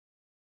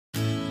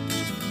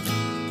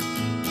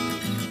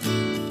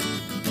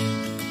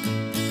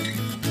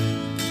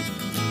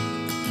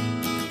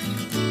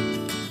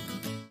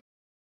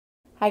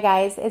Hi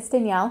guys, it's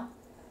Danielle.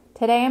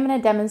 Today I'm going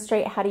to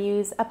demonstrate how to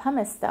use a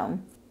pumice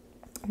stone.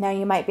 Now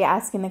you might be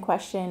asking the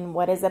question,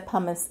 what is a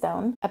pumice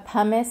stone? A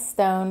pumice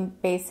stone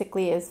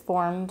basically is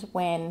formed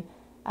when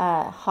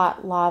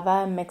hot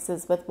lava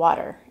mixes with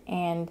water,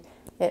 and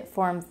it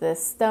forms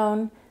this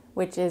stone,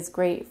 which is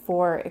great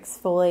for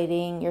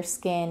exfoliating your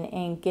skin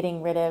and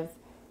getting rid of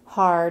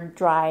hard,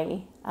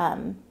 dry,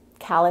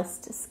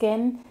 calloused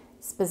skin,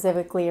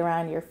 specifically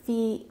around your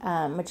feet,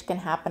 which can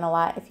happen a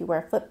lot if you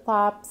wear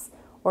flip-flops,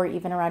 or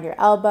even around your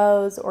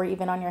elbows, or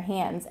even on your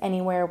hands.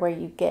 Anywhere where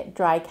you get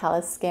dry,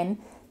 calloused skin,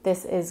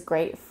 this is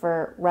great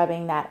for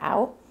rubbing that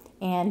out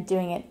and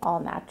doing it all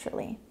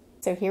naturally.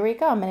 So here we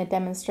go. I'm going to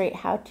demonstrate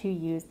how to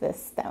use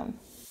this stone.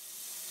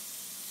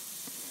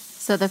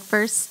 So the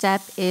first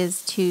step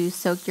is to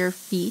soak your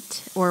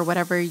feet, or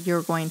whatever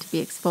you're going to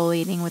be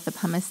exfoliating with the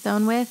pumice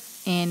stone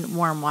with, in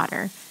warm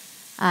water.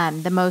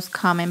 The most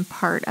common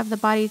part of the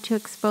body to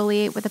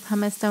exfoliate with a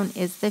pumice stone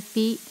is the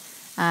feet.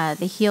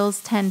 The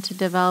heels tend to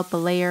develop a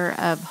layer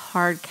of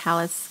hard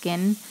callous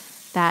skin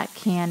that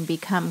can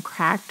become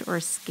cracked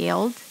or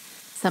scaled.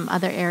 Some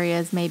other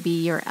areas may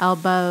be your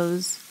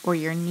elbows or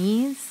your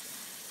knees.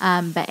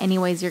 But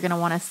anyways, you're going to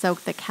want to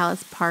soak the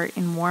callous part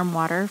in warm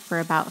water for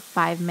about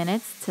 5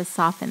 minutes to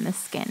soften the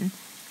skin.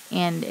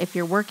 And if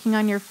you're working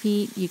on your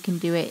feet, you can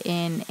do it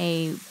in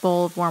a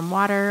bowl of warm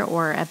water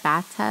or a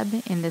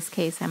bathtub. In this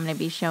case, I'm going to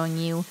be showing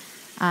you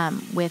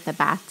with a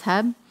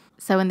bathtub.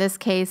 So in this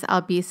case,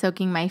 I'll be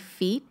soaking my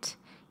feet,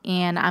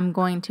 and I'm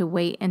going to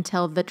wait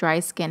until the dry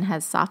skin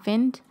has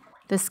softened.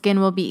 The skin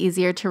will be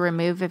easier to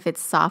remove if it's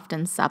soft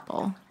and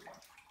supple.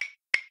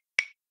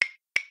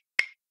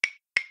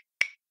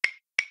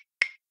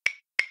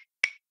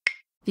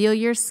 Feel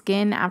your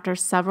skin after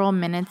several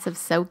minutes of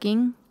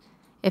soaking.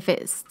 If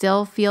it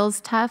still feels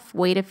tough,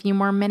 wait a few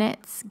more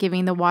minutes,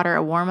 giving the water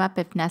a warm up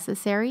if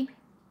necessary.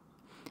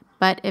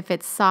 But if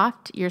it's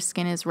soft, your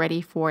skin is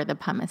ready for the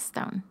pumice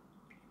stone.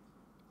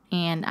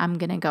 And I'm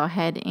going to go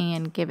ahead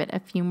and give it a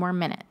few more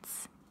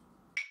minutes.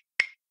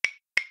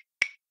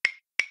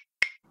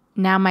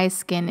 Now my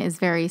skin is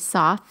very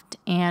soft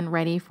and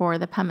ready for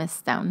the pumice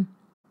stone.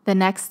 The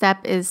next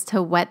step is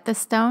to wet the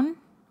stone.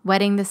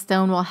 Wetting the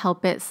stone will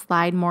help it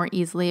slide more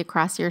easily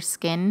across your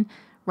skin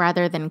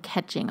rather than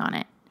catching on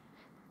it.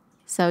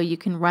 So you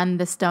can run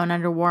the stone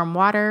under warm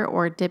water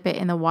or dip it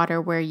in the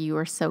water where you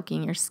are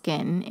soaking your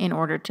skin in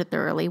order to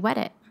thoroughly wet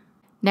it.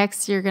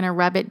 Next, you're going to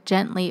rub it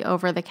gently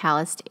over the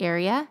calloused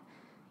area.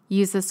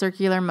 Use a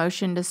circular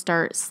motion to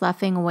start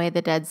sloughing away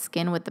the dead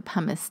skin with the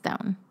pumice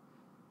stone.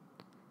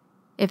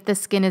 If the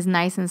skin is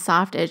nice and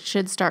soft, it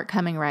should start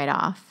coming right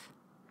off.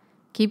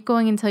 Keep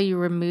going until you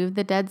remove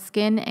the dead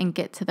skin and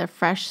get to the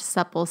fresh,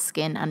 supple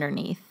skin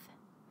underneath.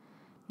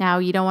 Now,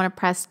 you don't want to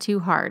press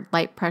too hard.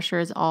 Light pressure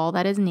is all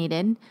that is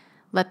needed.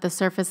 Let the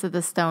surface of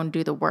the stone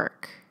do the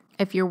work.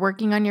 If you're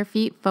working on your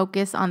feet,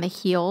 focus on the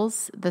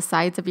heels, the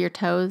sides of your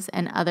toes,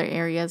 and other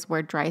areas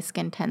where dry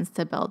skin tends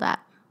to build up.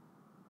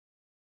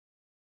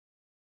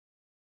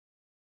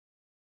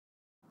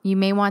 You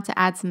may want to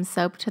add some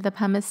soap to the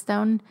pumice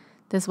stone.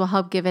 This will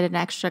help give it an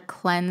extra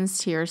cleanse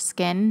to your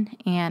skin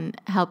and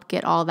help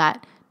get all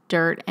that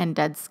dirt and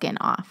dead skin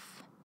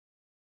off.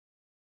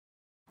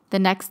 The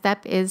next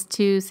step is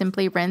to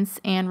simply rinse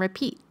and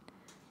repeat.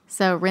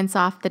 So rinse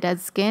off the dead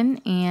skin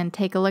and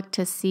take a look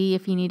to see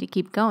if you need to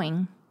keep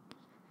going.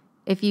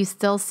 If you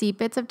still see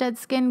bits of dead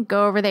skin,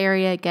 go over the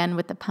area again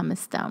with the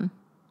pumice stone.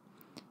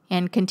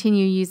 And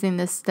continue using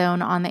this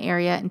stone on the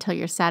area until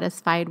you're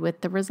satisfied with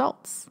the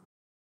results.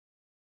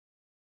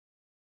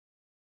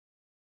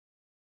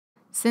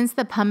 Since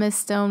the pumice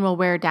stone will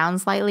wear down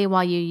slightly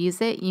while you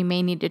use it, you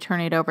may need to turn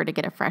it over to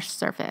get a fresh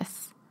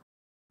surface.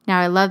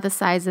 Now, I love the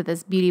size of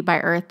this Beauty by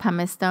Earth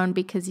pumice stone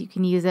because you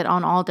can use it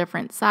on all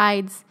different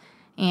sides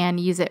and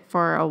use it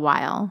for a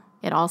while.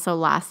 It also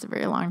lasts a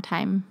very long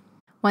time.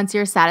 Once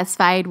you're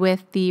satisfied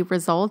with the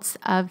results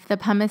of the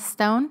pumice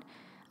stone,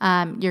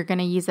 you're going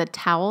to use a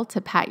towel to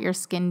pat your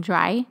skin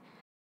dry.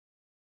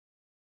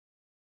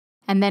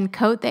 And then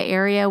coat the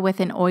area with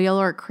an oil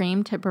or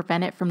cream to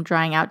prevent it from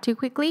drying out too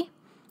quickly.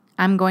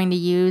 I'm going to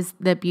use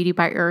the Beauty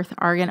by Earth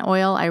Argan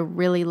Oil. I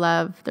really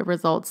love the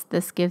results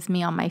this gives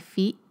me on my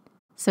feet.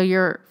 So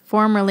your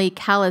formerly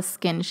callous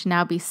skin should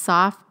now be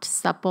soft,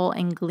 supple,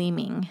 and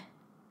gleaming,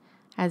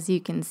 as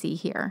you can see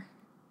here.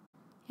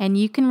 And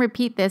you can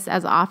repeat this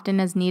as often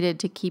as needed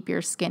to keep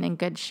your skin in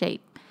good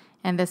shape.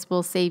 And this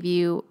will save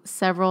you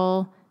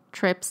several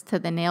trips to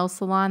the nail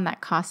salon that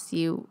costs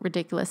you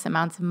ridiculous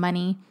amounts of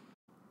money.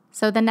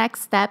 So the next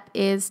step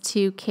is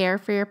to care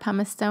for your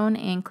pumice stone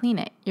and clean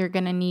it. You're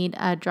going to need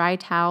a dry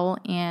towel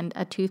and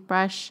a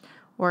toothbrush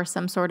or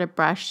some sort of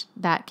brush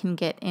that can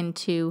get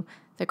into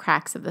the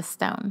cracks of the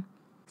stone.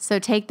 So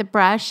take the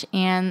brush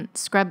and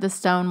scrub the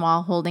stone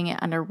while holding it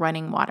under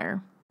running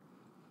water.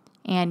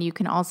 And you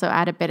can also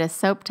add a bit of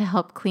soap to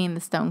help clean the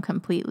stone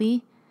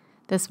completely.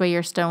 This way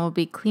your stone will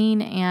be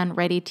clean and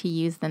ready to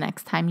use the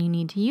next time you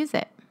need to use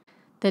it.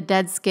 The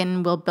dead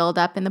skin will build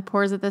up in the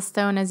pores of the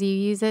stone as you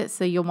use it,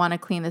 so you'll want to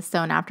clean the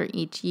stone after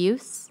each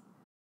use.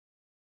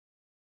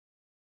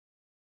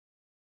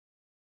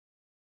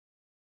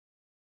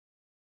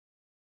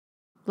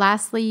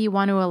 Lastly, you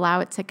want to allow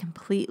it to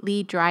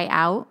completely dry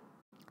out.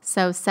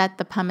 So set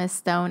the pumice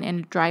stone in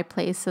a dry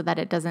place so that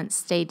it doesn't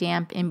stay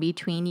damp in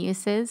between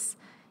uses.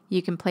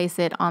 You can place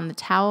it on the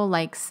towel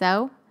like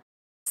so.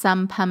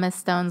 Some pumice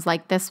stones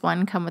like this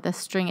one come with a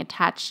string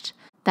attached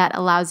that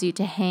allows you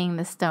to hang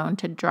the stone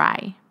to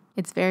dry.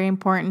 It's very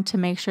important to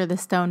make sure the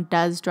stone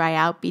does dry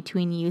out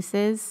between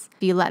uses.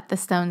 If you let the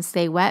stone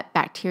stay wet,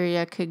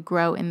 bacteria could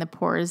grow in the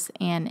pores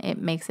and it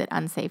makes it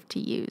unsafe to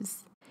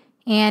use.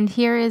 And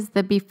here is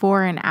the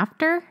before and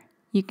after.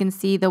 You can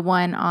see the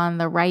one on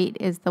the right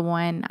is the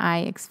one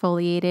I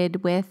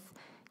exfoliated with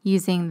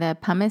using the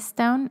pumice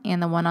stone,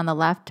 and the one on the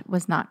left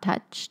was not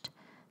touched.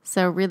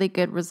 So really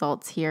good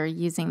results here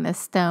using this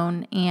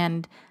stone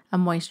and a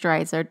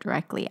moisturizer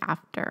directly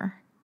after.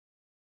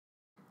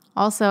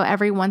 Also,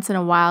 every once in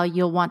a while,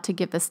 you'll want to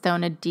give the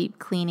stone a deep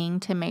cleaning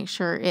to make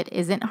sure it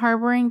isn't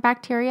harboring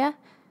bacteria.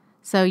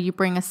 So you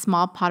bring a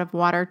small pot of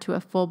water to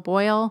a full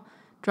boil,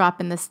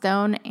 drop in the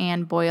stone,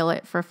 and boil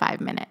it for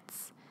 5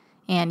 minutes.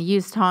 And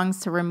use tongs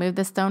to remove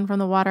the stone from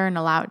the water and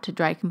allow it to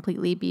dry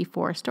completely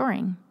before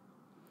storing.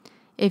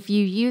 If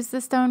you use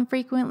the stone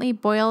frequently,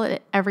 boil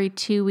it every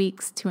 2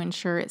 weeks to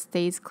ensure it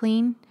stays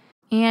clean.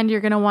 And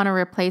you're going to want to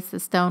replace the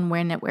stone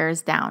when it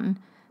wears down.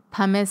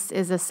 Pumice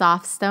is a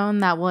soft stone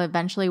that will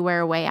eventually wear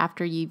away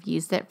after you've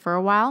used it for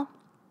a while.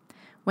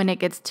 When it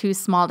gets too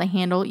small to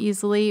handle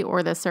easily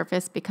or the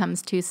surface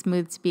becomes too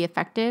smooth to be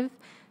effective,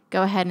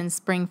 go ahead and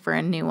spring for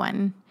a new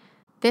one.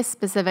 This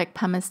specific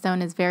pumice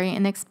stone is very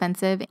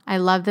inexpensive. I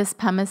love this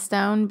pumice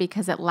stone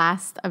because it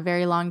lasts a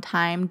very long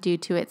time due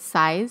to its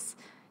size.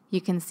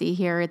 You can see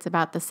here it's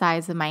about the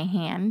size of my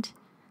hand,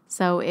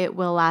 so it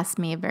will last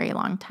me a very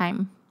long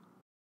time.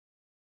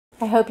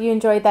 I hope you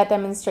enjoyed that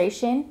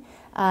demonstration.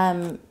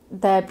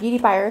 The Beauty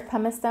by Earth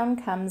pumice stone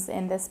comes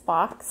in this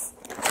box,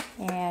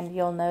 and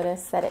you'll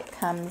notice that it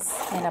comes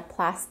in a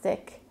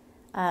plastic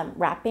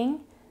wrapping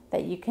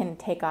that you can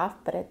take off,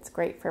 but it's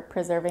great for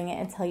preserving it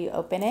until you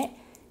open it.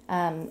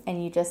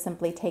 And you just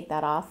simply take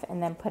that off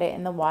and then put it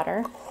in the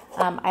water.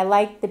 I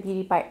like the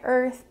Beauty by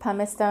Earth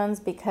pumice stones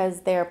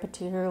because they're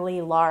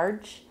particularly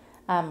large,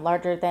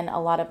 larger than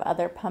a lot of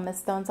other pumice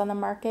stones on the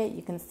market.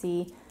 You can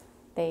see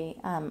they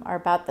are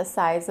about the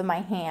size of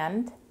my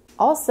hand.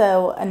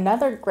 Also,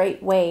 another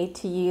great way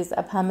to use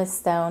a pumice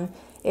stone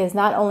is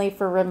not only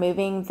for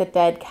removing the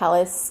dead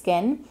callus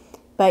skin,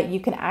 but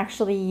you can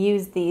actually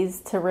use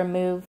these to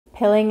remove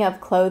pilling of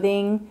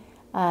clothing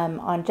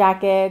on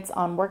jackets,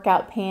 on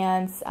workout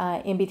pants,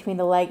 in between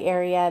the leg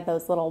area,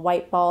 those little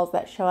white balls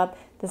that show up.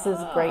 This is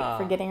great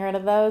for getting rid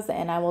of those,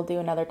 and I will do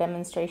another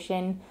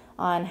demonstration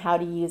on how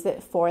to use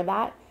it for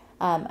that.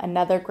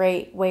 Another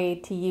great way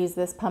to use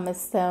this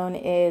pumice stone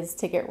is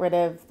to get rid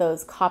of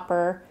those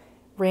copper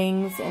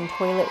rings in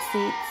toilet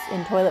seats,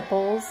 in toilet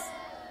bowls.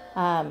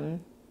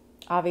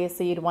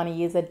 Obviously, you'd want to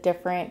use a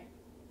different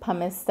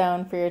pumice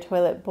stone for your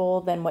toilet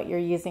bowl than what you're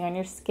using on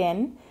your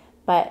skin,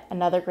 but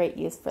another great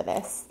use for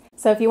this.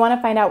 So if you want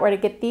to find out where to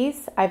get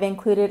these, I've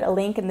included a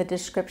link in the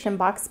description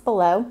box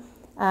below.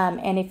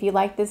 And if you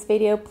like this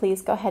video,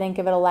 please go ahead and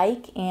give it a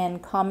like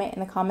and comment in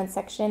the comment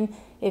section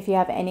if you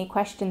have any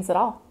questions at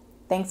all.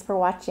 Thanks for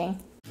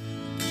watching.